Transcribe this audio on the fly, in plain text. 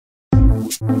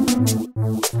It's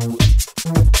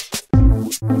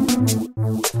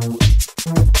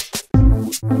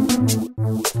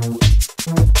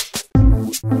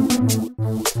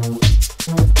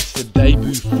the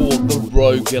debut for the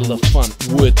rogue elephant,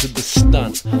 word to the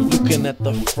stunt. Looking at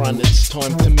the front, it's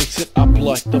time to mix it up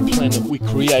like the planet we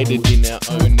created in our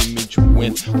own image.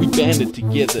 When we banded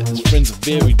together as friends of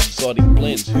varied exotic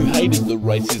blends who hated the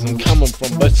racism coming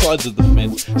from both sides of the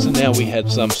fence. So now we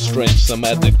had some strength, some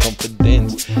added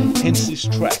confidence. Hence this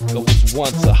track. I was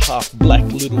once a half black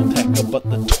little tacker, but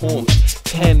the taunts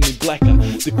tan me blacker.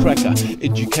 The cracker,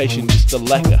 education just a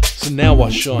lacquer. So now I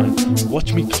shine.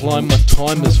 Watch me climb, my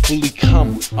time has fully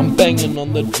come. I'm banging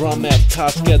on the drum, our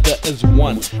task gather as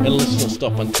one. And let's not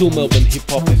stop until Melbourne hip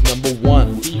hop is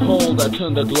 #1. Behold, I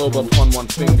turn the globe upon one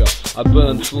finger. I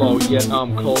burn slow, yet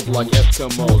I'm cold like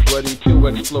Eskimos, ready to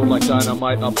explode like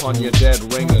dynamite upon your dead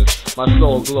ringers. My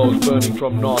soul glows, burning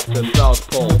from north to south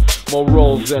pole. More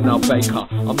rolls than a baker,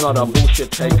 I'm not a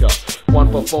bullshit taker. One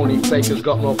for phony fakers,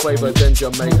 got more flavor than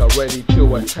Jamaica. Ready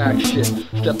to attack shit,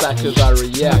 step back as I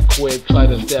react quick. Try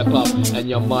to step up and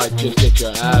you might just get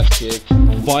your ass kicked.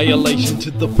 Violation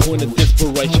to the point of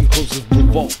desperation causes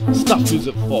revolt. Stuff is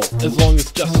at fault, as long as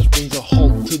justice brings a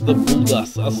halt to the bull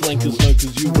dust. Us lankers know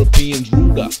cause Europeans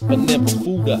ruled us, but never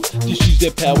fooled us. Just use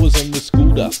their powers and we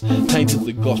schooled us. Tainted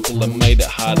the gospel and made it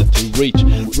harder to reach.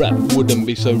 Rap wouldn't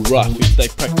be so rough if they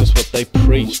practiced what they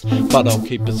preached. But I'll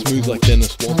keep it smooth like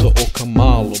Dennis Walter or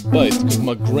Kamal or both, cause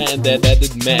my granddad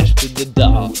added mash to the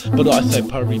dal. But I say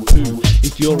purry poo,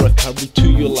 if you're a curry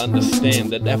too you'll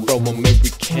understand that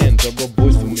Afro-Americans are a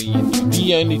voice for me and you,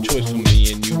 the only choice for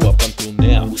me and you up until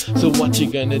now. So what you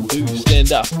gonna do?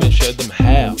 Stand up and show them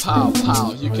how. Pow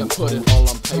pow, you can put it all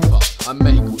on paper. I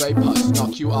make vapors,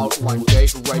 knock you out like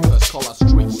gate rapers. Call us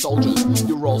street soldiers,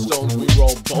 you roll stones, we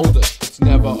roll boulders. It's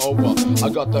never over, I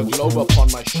got the globe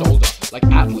upon my shoulder. Like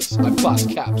Atlas, I bust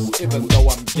caps even though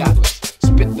I'm gatless.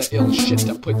 Spit the ill shit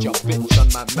to put your bitch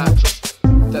on my mattress.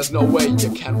 There's no way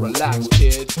you can relax,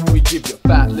 kid. We give you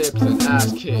fat lips and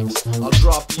ass kicks. I'll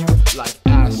drop you like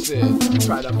acid.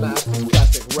 Try to mask this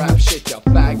plastic rap shit, you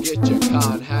faggot. You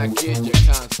can't hack it, you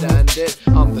can't stand it.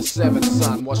 I'm the seventh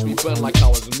son, watch me burn like I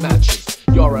was matches.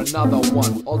 You're another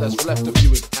one, all that's left of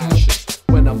you is ashes.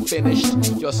 When I'm finished,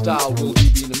 your style will be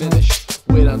diminished.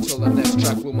 Wait until the next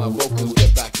track will my vocals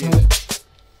get back in it.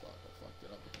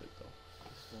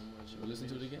 Should we listen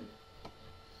to it again?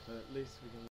 At least we can